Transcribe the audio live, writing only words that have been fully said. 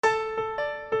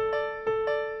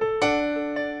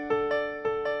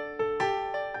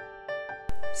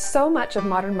So much of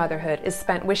modern motherhood is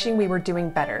spent wishing we were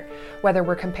doing better, whether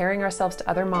we're comparing ourselves to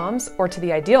other moms or to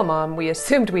the ideal mom we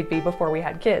assumed we'd be before we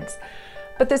had kids.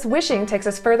 But this wishing takes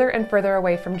us further and further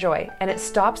away from joy, and it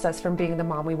stops us from being the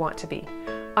mom we want to be.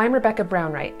 I'm Rebecca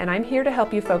Brownwright, and I'm here to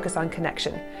help you focus on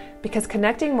connection, because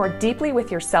connecting more deeply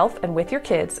with yourself and with your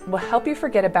kids will help you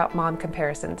forget about mom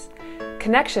comparisons.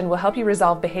 Connection will help you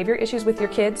resolve behavior issues with your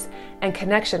kids, and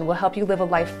connection will help you live a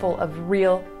life full of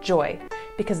real joy,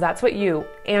 because that's what you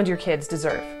and your kids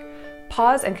deserve.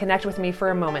 Pause and connect with me for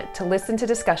a moment to listen to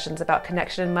discussions about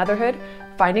connection in motherhood,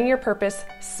 finding your purpose,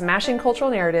 smashing cultural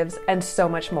narratives, and so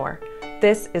much more.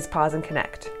 This is Pause and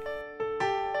Connect.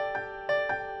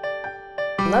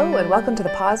 Hello and welcome to the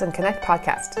Pause and Connect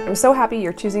podcast. I'm so happy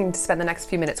you're choosing to spend the next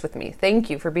few minutes with me. Thank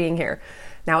you for being here.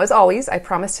 Now, as always, I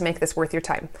promise to make this worth your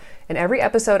time. In every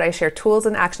episode, I share tools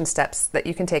and action steps that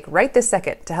you can take right this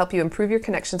second to help you improve your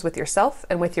connections with yourself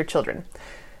and with your children.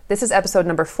 This is episode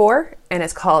number 4, and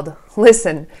it's called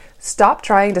Listen, Stop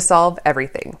Trying to Solve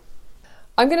Everything.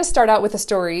 I'm going to start out with a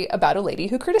story about a lady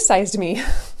who criticized me.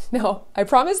 No, I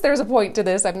promise there's a point to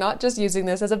this. I'm not just using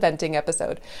this as a venting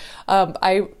episode.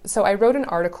 I wrote an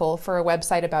article for a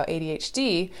website about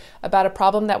ADHD, about a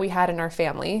problem that we had in our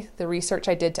family, the research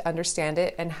I did to understand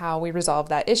it, and how we resolved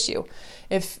that issue.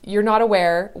 If you're not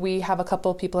aware, we have a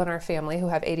couple of people in our family who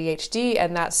have ADHD,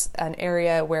 and that's an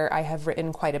area where I have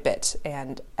written quite a bit,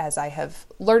 and as I have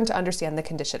learned to understand the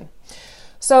condition.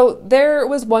 So there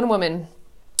was one woman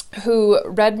who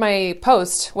read my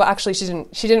post. Well, actually,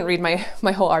 she didn't read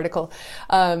my whole article.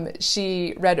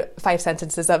 She read 5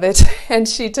 sentences of it, and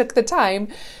she took the time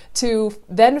to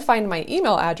then find my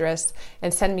email address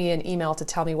and send me an email to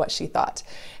tell me what she thought.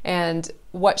 And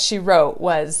what she wrote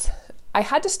was, I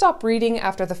had to stop reading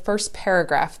after the first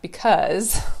paragraph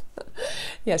because,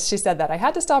 yes, she said that. I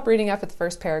had to stop reading after the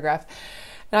first paragraph.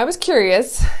 And I was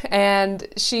curious, and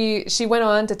she went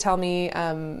on to tell me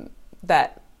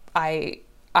that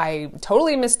I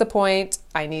totally missed the point.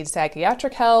 I need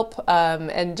psychiatric help,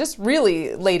 and just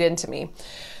really laid into me.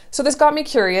 So this got me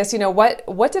curious,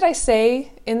 what did I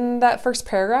say in that first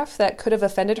paragraph that could have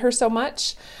offended her so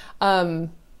much?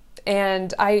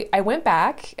 And I went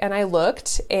back and I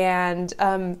looked, and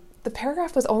the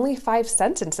paragraph was only 5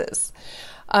 sentences.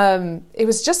 It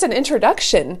was just an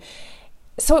introduction.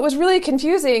 So it was really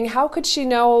confusing. How could she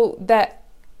know that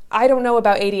I don't know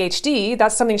about ADHD?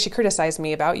 That's something she criticized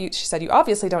me about. She said, you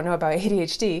obviously don't know about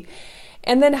ADHD.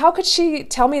 And then how could she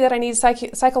tell me that I need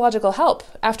psychological help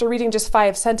after reading just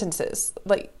 5 sentences?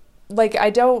 Like I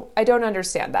don't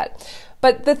understand that.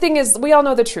 But the thing is, we all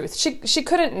know the truth. She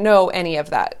couldn't know any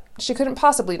of that. She couldn't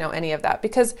possibly know any of that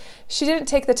because she didn't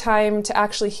take the time to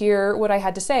actually hear what I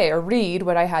had to say or read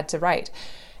what I had to write.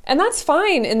 And that's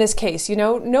fine in this case.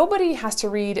 Nobody has to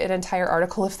read an entire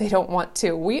article if they don't want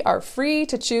to. We are free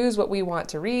to choose what we want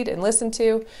to read and listen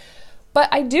to. But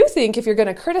I do think if you're going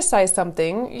to criticize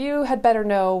something, you had better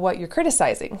know what you're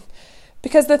criticizing.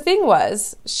 Because the thing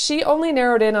was, she only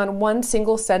narrowed in on one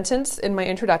single sentence in my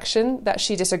introduction that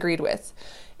she disagreed with.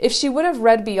 If she would have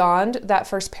read beyond that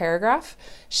first paragraph,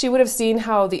 she would have seen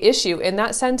how the issue in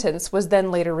that sentence was then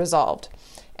later resolved.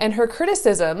 And her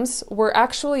criticisms were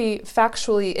actually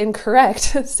factually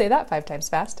incorrect. Say that 5 times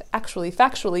fast. Actually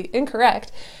factually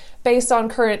incorrect based on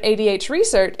current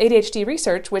ADHD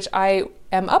research, which I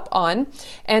am up on.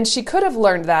 And she could have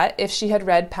learned that if she had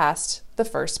read past the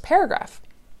first paragraph.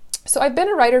 So I've been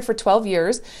a writer for 12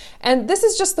 years, and this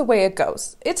is just the way it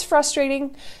goes. It's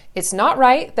frustrating. It's not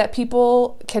right that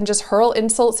people can just hurl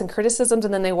insults and criticisms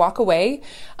and then they walk away.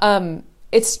 But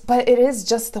it is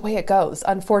just the way it goes,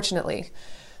 unfortunately.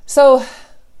 So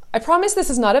I promise this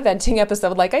is not a venting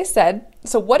episode, like I said.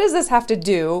 So what does this have to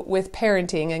do with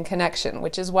parenting and connection,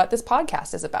 which is what this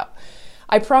podcast is about?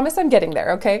 I promise I'm getting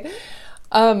there, okay?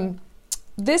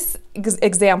 This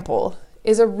example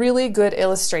is a really good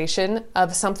illustration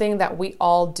of something that we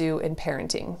all do in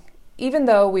parenting, even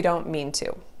though we don't mean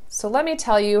to. So let me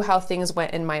tell you how things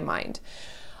went in my mind.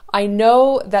 I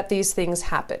know that these things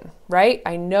happen, right?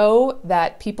 I know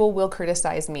that people will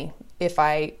criticize me. If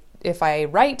I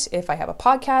write, if I have a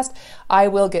podcast, I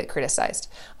will get criticized.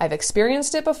 I've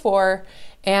experienced it before,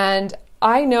 and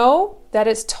I know that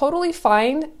it's totally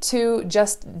fine to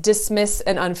just dismiss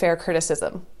an unfair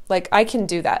criticism. Like, I can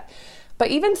do that. But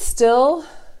even still,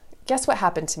 guess what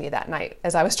happened to me that night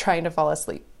as I was trying to fall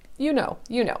asleep? You know.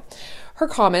 Her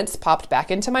comments popped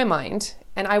back into my mind,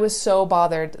 and I was so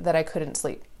bothered that I couldn't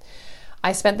sleep.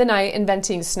 I spent the night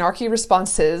inventing snarky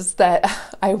responses that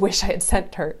I wish I had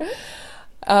sent her.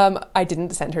 I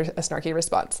didn't send her a snarky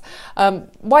response.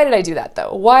 Why did I do that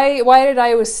though? Why did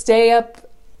I stay up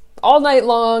all night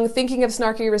long thinking of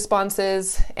snarky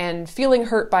responses and feeling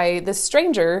hurt by this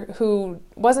stranger who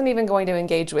wasn't even going to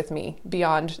engage with me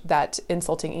beyond that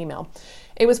insulting email.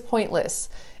 It was pointless,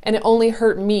 and it only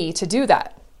hurt me to do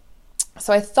that.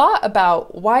 So I thought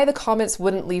about why the comments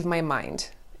wouldn't leave my mind.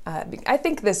 I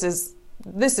think this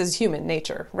is human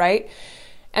nature, right?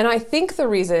 And I think the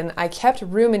reason I kept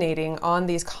ruminating on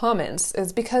these comments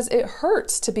is because it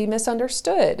hurts to be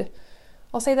misunderstood.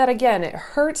 I'll say that again. It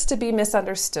hurts to be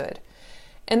misunderstood.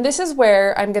 And this is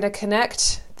where I'm going to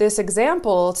connect this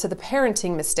example to the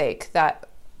parenting mistake that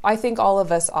I think all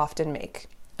of us often make.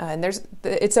 And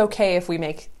it's okay if we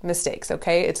make mistakes,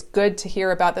 okay? It's good to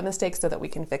hear about the mistakes so that we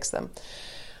can fix them.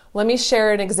 Let me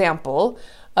share an example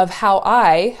of how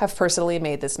I have personally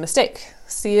made this mistake.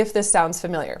 See if this sounds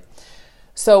familiar.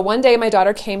 So one day my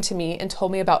daughter came to me and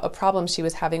told me about a problem she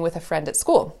was having with a friend at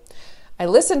school. I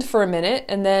listened for a minute,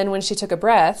 and then when she took a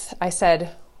breath, I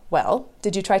said, "Well,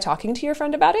 did you try talking to your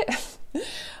friend about it?"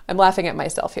 I'm laughing at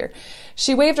myself here.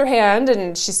 She waved her hand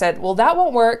and she said, "Well, that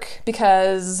won't work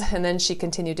because," and then she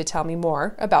continued to tell me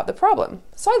more about the problem.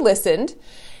 So I listened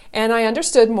and I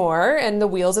understood more, and the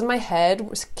wheels in my head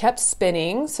kept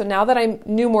spinning. So now that I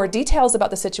knew more details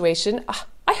about the situation,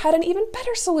 I had an even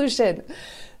better solution.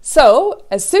 So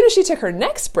as soon as she took her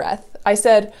next breath, I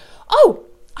said, "Oh,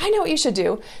 I know what you should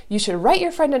do. You should write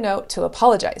your friend a note to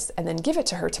apologize and then give it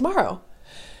to her tomorrow."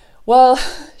 Well,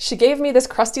 she gave me this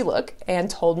crusty look and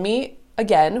told me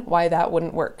again why that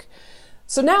wouldn't work.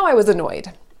 So now I was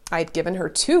annoyed. I'd given her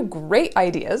 2 great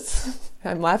ideas.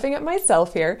 I'm laughing at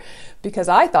myself here because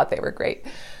I thought they were great.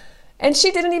 And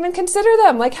she didn't even consider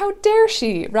them. Like, how dare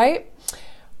she, right?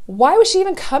 Why was she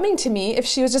even coming to me if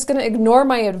she was just going to ignore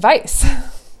my advice?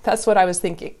 That's what I was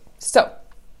thinking. So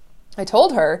I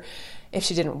told her if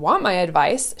she didn't want my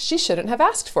advice, she shouldn't have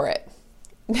asked for it.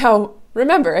 Now,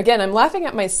 remember, again, I'm laughing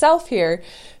at myself here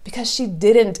because she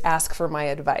didn't ask for my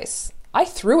advice. I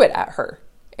threw it at her,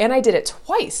 and I did it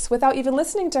twice without even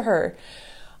listening to her.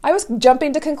 I was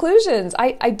jumping to conclusions.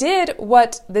 I did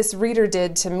what this reader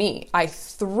did to me. I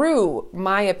threw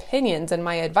my opinions and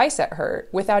my advice at her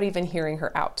without even hearing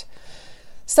her out.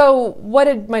 So what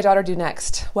did my daughter do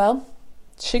next? Well,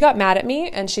 she got mad at me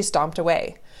and she stomped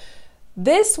away.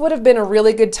 This would have been a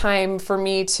really good time for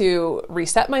me to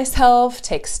reset myself,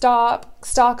 take stock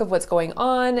of what's going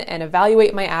on, and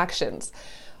evaluate my actions.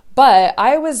 But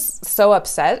I was so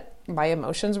upset, my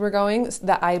emotions were going,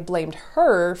 that I blamed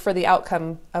her for the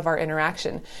outcome of our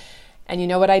interaction. And you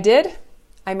know what I did?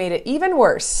 I made it even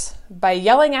worse by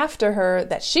yelling after her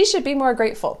that she should be more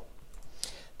grateful.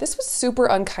 This was super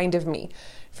unkind of me.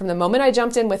 From the moment I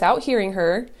jumped in without hearing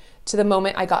her to the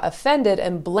moment I got offended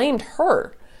and blamed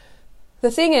her.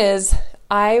 The thing is,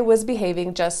 I was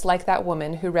behaving just like that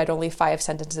woman who read only 5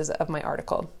 sentences of my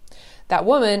article. That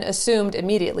woman assumed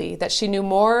immediately that she knew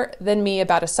more than me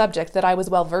about a subject that I was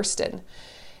well versed in.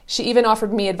 She even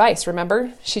offered me advice,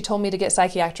 remember? She told me to get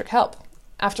psychiatric help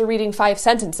after reading 5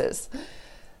 sentences.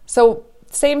 So,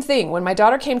 same thing, when my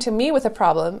daughter came to me with a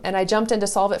problem and I jumped in to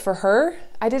solve it for her,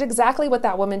 I did exactly what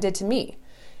that woman did to me.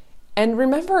 And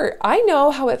remember, I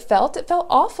know how it felt. It felt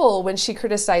awful when she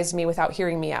criticized me without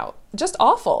hearing me out. Just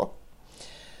awful.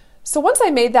 So once I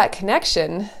made that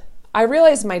connection, I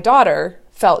realized my daughter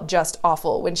felt just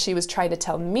awful when she was trying to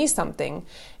tell me something,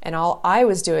 and all I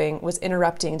was doing was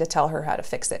interrupting to tell her how to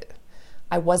fix it.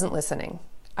 I wasn't listening.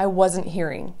 I wasn't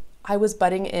hearing. I was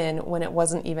butting in when it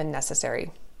wasn't even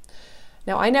necessary.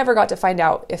 Now, I never got to find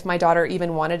out if my daughter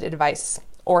even wanted advice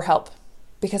or help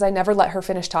because I never let her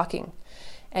finish talking.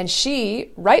 And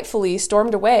she rightfully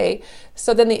stormed away.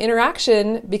 So then the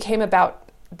interaction became about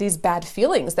these bad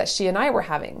feelings that she and I were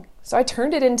having. So I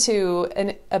turned it into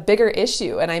a bigger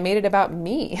issue and I made it about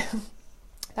me.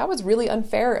 That was really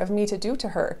unfair of me to do to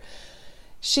her.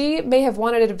 She may have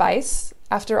wanted advice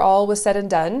after all was said and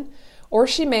done, or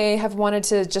she may have wanted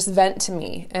to just vent to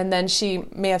me and then she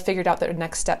may have figured out the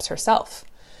next steps herself.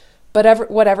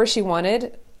 But whatever she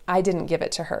wanted, I didn't give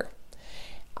it to her.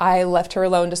 I left her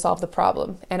alone to solve the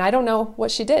problem, and I don't know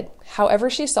what she did. However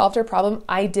she solved her problem,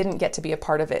 I didn't get to be a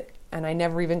part of it, and I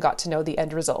never even got to know the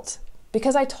end result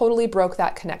because I totally broke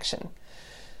that connection.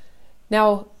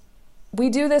 Now, we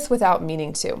do this without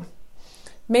meaning to.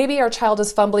 Maybe our child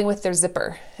is fumbling with their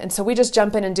zipper, and so we just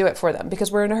jump in and do it for them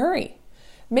because we're in a hurry.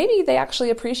 Maybe they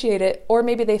actually appreciate it, or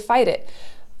maybe they fight it.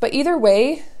 But either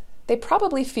way, they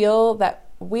probably feel that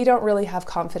we don't really have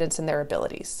confidence in their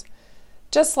abilities.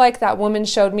 Just like that woman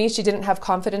showed me she didn't have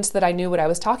confidence that I knew what I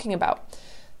was talking about.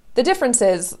 The difference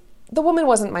is, the woman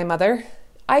wasn't my mother.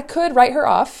 I could write her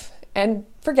off and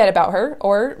forget about her,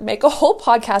 or make a whole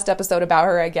podcast episode about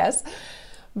her, I guess.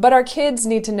 But our kids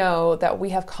need to know that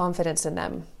we have confidence in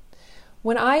them.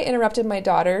 When I interrupted my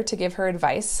daughter to give her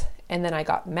advice, and then I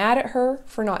got mad at her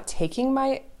for not taking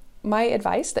my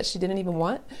advice that she didn't even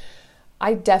want,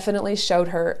 I definitely showed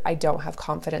her I don't have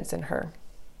confidence in her.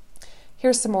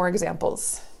 Here's some more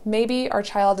examples. Maybe our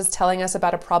child is telling us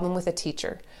about a problem with a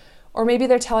teacher, or maybe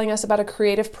they're telling us about a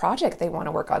creative project they want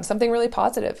to work on, something really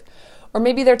positive. Or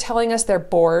maybe they're telling us they're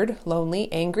bored,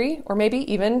 lonely, angry, or maybe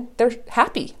even they're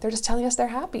happy. They're just telling us they're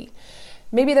happy.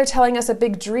 Maybe they're telling us a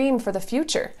big dream for the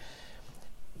future.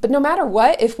 But no matter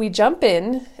what, if we jump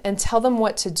in and tell them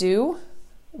what to do,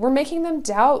 we're making them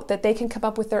doubt that they can come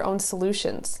up with their own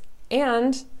solutions.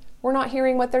 And we're not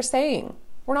hearing what they're saying.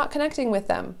 We're not connecting with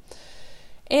them.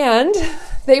 And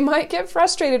they might get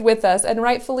frustrated with us, and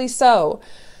rightfully so.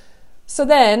 So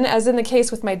then, as in the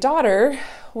case with my daughter,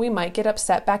 we might get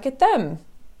upset back at them.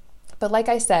 But like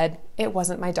I said, it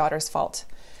wasn't my daughter's fault.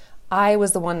 I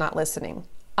was the one not listening.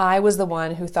 I was the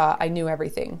one who thought I knew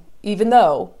everything, even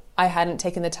though I hadn't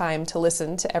taken the time to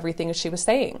listen to everything she was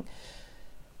saying.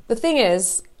 The thing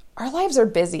is, our lives are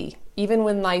busy, even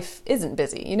when life isn't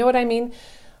busy. You know what I mean?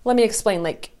 Let me explain.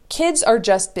 Kids are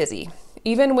just busy,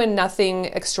 even when nothing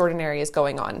extraordinary is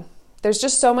going on. There's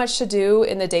just so much to do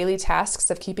in the daily tasks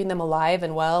of keeping them alive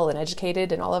and well and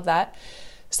educated and all of that.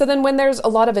 So then when there's a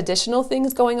lot of additional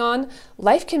things going on,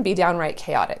 life can be downright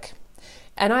chaotic.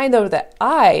 And I know that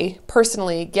I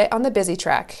personally get on the busy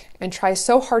track and try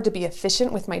so hard to be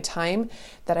efficient with my time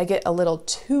that I get a little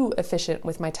too efficient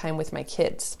with my time with my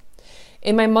kids.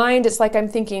 In my mind, it's like I'm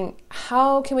thinking,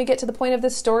 how can we get to the point of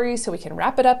this story so we can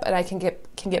wrap it up and I can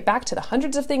get back to the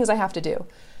hundreds of things I have to do?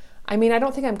 I mean, I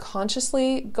don't think I'm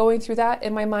consciously going through that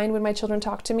in my mind when my children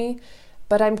talk to me,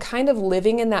 but I'm kind of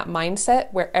living in that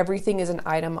mindset where everything is an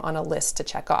item on a list to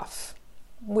check off,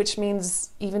 which means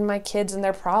even my kids and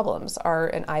their problems are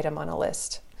an item on a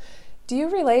list. Do you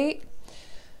relate?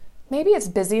 Maybe it's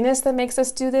busyness that makes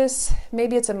us do this.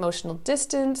 Maybe it's emotional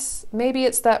distance. Maybe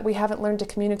it's that we haven't learned to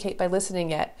communicate by listening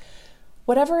yet.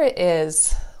 Whatever it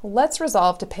is, let's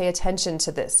resolve to pay attention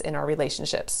to this in our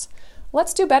relationships.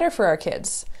 Let's do better for our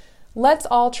kids. Let's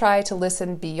all try to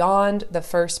listen beyond the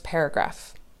first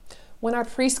paragraph. When our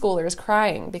preschooler is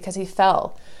crying because he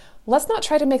fell, let's not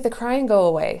try to make the crying go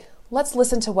away. Let's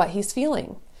listen to what he's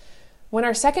feeling. When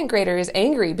our second grader is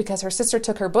angry because her sister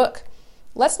took her book,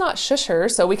 let's not shush her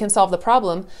so we can solve the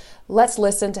problem. Let's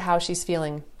listen to how she's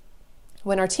feeling.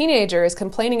 When our teenager is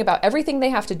complaining about everything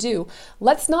they have to do,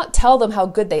 let's not tell them how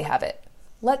good they have it.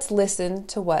 Let's listen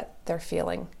to what they're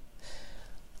feeling.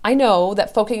 I know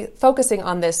that focusing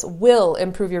on this will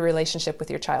improve your relationship with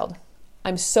your child.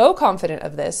 I'm so confident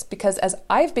of this because as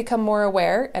I've become more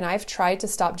aware and I've tried to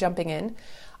stop jumping in,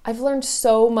 I've learned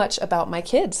so much about my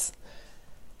kids.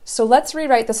 So let's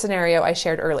rewrite the scenario I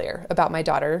shared earlier about my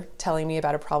daughter telling me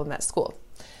about a problem at school.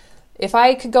 If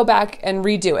I could go back and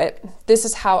redo it, this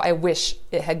is how I wish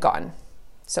it had gone.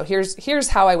 So here's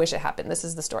how I wish it happened. This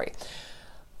is the story.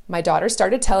 My daughter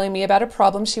started telling me about a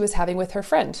problem she was having with her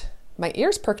friend. My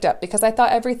ears perked up because I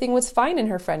thought everything was fine in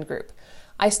her friend group.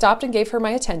 I stopped and gave her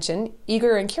my attention,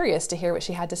 eager and curious to hear what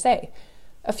she had to say.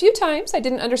 A few times I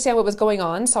didn't understand what was going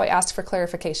on, so I asked for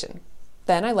clarification.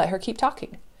 Then I let her keep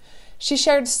talking. She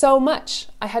shared so much.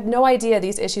 I had no idea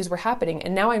these issues were happening,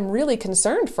 and now I'm really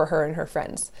concerned for her and her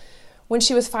friends. When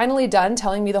she was finally done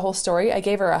telling me the whole story, I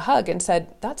gave her a hug and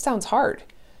said, "That sounds hard."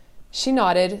 She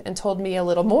nodded and told me a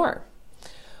little more.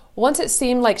 Once it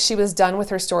seemed like she was done with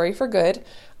her story for good,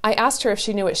 I asked her if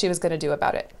she knew what she was going to do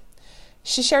about it.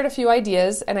 She shared a few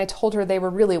ideas, and I told her they were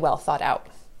really well thought out.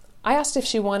 I asked if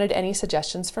she wanted any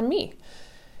suggestions from me.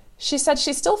 She said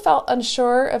she still felt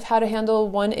unsure of how to handle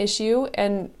one issue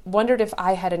and wondered if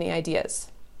I had any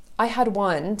ideas. I had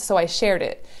one, so I shared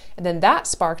it, and then that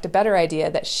sparked a better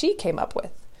idea that she came up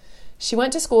with. She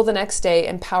went to school the next day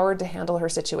empowered to handle her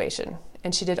situation,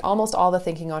 and she did almost all the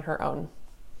thinking on her own.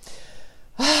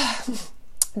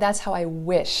 That's how I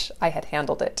wish I had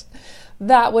handled it.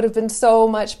 That would have been so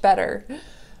much better.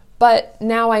 But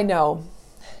now I know.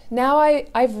 Now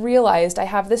I've realized I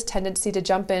have this tendency to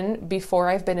jump in before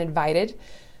I've been invited.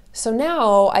 So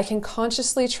now I can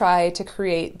consciously try to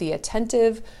create the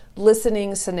attentive,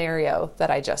 listening scenario that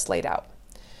I just laid out.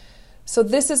 So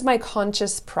this is my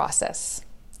conscious process,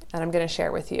 and I'm going to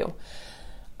share with you.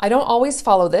 I don't always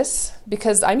follow this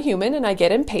because I'm human and I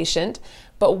get impatient,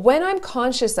 but when I'm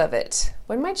conscious of it,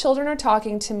 when my children are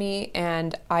talking to me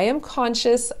and I am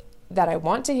conscious that I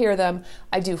want to hear them,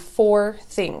 I do 4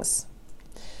 things.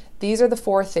 These are the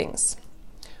 4 things.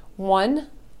 1,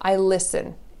 I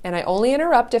listen, and I only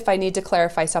interrupt if I need to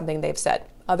clarify something they've said.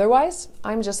 Otherwise,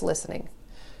 I'm just listening.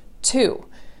 2,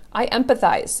 I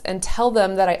empathize and tell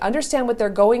them that I understand what they're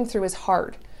going through is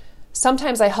hard.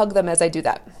 Sometimes I hug them as I do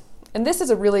that. And this is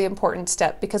a really important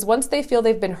step because once they feel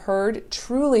they've been heard,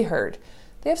 truly heard,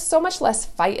 they have so much less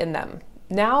fight in them.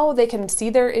 Now they can see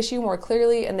their issue more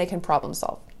clearly and they can problem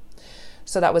solve.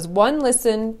 So that was 1,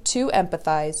 listen, 2,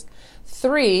 empathize.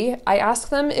 3, I ask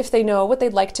them if they know what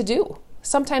they'd like to do.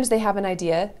 Sometimes they have an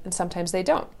idea and sometimes they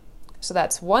don't. So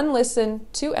that's 1, listen,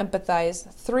 2,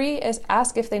 empathize. 3 is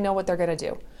ask if they know what they're going to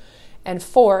do. And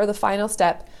 4, the final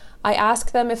step, I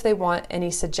ask them if they want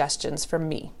any suggestions from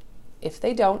me. If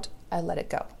they don't, I let it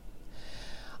go.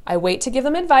 I wait to give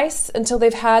them advice until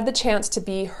they've had the chance to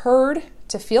be heard,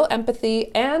 to feel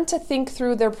empathy, and to think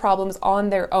through their problems on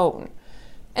their own.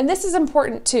 And this is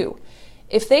important too.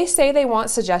 If they say they want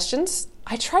suggestions,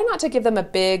 I try not to give them a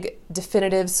big,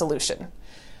 definitive solution.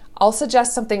 I'll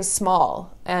suggest something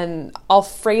small and I'll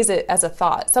phrase it as a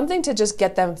thought, something to just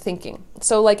get them thinking.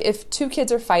 So like if 2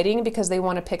 kids are fighting because they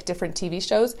want to pick different TV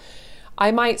shows,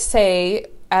 I might say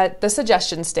at the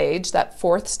suggestion stage, that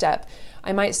 4th step,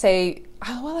 I might say,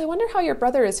 oh, well, I wonder how your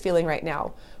brother is feeling right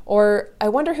now. Or I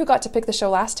wonder who got to pick the show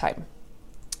last time.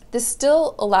 This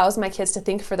still allows my kids to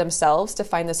think for themselves to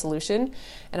find the solution,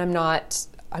 and I'm not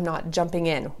jumping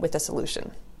in with the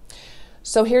solution.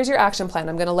 So here's your action plan.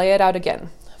 I'm going to lay it out again.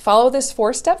 Follow this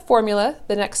 4-step formula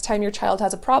the next time your child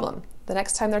has a problem, the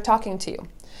next time they're talking to you.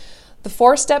 The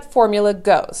 4-step formula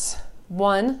goes: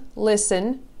 1,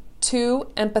 listen,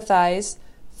 2, empathize,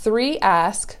 3,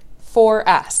 ask, 4,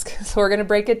 ask. So we're going to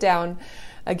break it down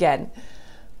again.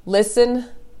 Listen,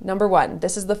 number 1.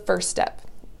 This is the first step.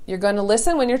 You're going to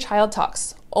listen when your child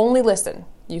talks. Only listen.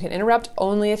 You can interrupt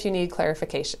only if you need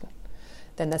clarification.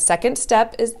 Then the second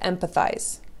step is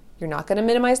empathize. You're not going to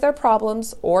minimize their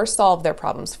problems or solve their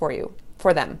problems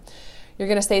for them. You're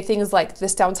going to say things like,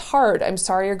 this sounds hard. I'm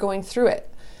sorry you're going through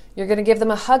it. You're going to give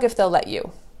them a hug if they'll let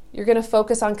you. You're going to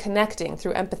focus on connecting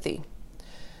through empathy.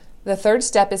 The third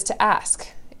step is to ask.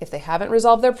 If they haven't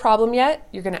resolved their problem yet,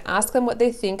 you're going to ask them what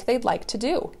they think they'd like to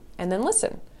do, and then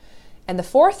listen. And the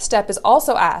 4th step is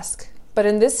also ask, but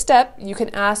in this step, you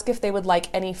can ask if they would like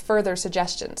any further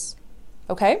suggestions.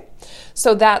 Okay?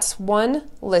 So that's 1,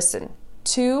 listen,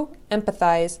 2,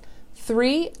 empathize,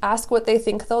 3, ask what they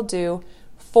think they'll do,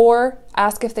 4,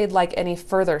 ask if they'd like any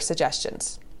further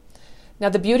suggestions. Now,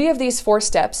 the beauty of these 4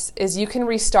 steps is you can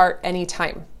restart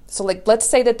anytime. So like, let's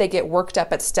say that they get worked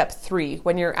up at step 3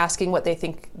 when you're asking what they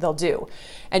think they'll do.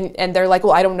 And they're like,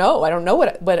 well, I don't know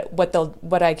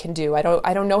what I can do. I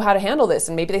don't know how to handle this.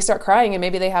 And maybe they start crying and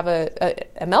maybe they have a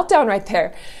meltdown right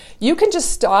there. You can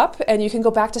just stop and you can go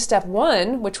back to step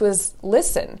 1, which was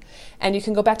listen. And you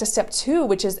can go back to step 2,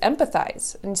 which is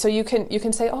empathize. And so you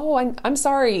can say, oh, I'm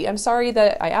sorry. I'm sorry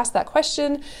that I asked that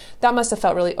question. That must have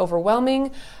felt really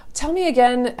overwhelming. Tell me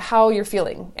again how you're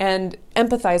feeling and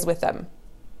empathize with them.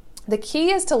 The key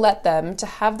is to let them to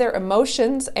have their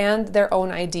emotions and their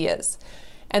own ideas,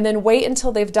 and then wait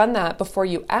until they've done that before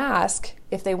you ask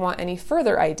if they want any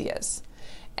further ideas.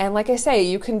 And like I say,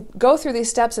 you can go through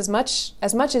these steps as much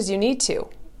as you need to.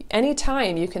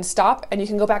 Anytime you can stop and you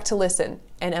can go back to listen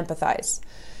and empathize.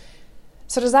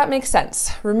 So does that make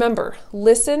sense? Remember,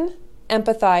 listen,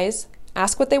 empathize,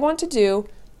 ask what they want to do,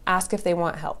 ask if they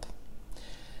want help.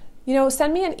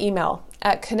 Send me an email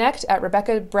at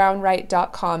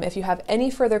connect@RebeccaBrownWright.com if you have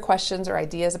any further questions or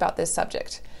ideas about this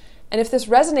subject. And if this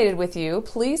resonated with you,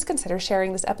 please consider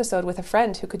sharing this episode with a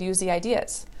friend who could use the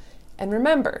ideas. And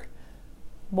remember,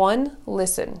 1,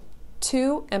 listen,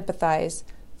 2, empathize,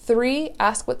 3,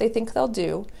 ask what they think they'll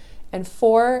do, and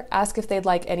 4, ask if they'd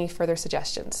like any further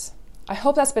suggestions. I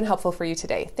hope that's been helpful for you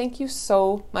today. Thank you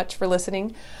so much for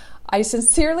listening. I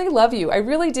sincerely love you. I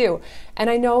really do. And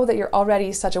I know that you're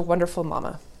already such a wonderful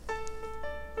mama.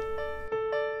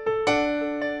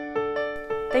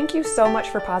 Thank you so much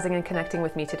for pausing and connecting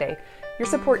with me today. Your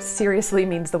support seriously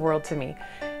means the world to me.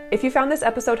 If you found this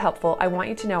episode helpful, I want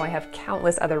you to know I have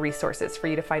countless other resources for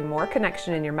you to find more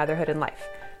connection in your motherhood and life.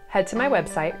 Head to my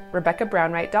website,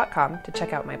 RebeccaBrownWright.com, to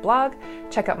check out my blog,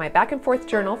 check out my back and forth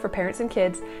journal for parents and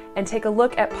kids, and take a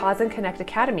look at Pause and Connect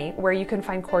Academy, where you can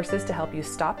find courses to help you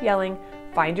stop yelling,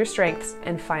 find your strengths,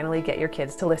 and finally get your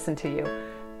kids to listen to you.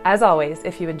 As always,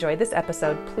 if you enjoyed this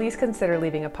episode, please consider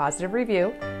leaving a positive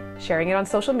review, sharing it on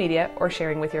social media, or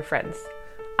sharing with your friends.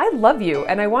 I love you,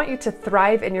 and I want you to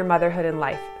thrive in your motherhood and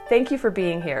life. Thank you for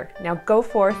being here. Now go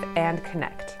forth and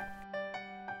connect.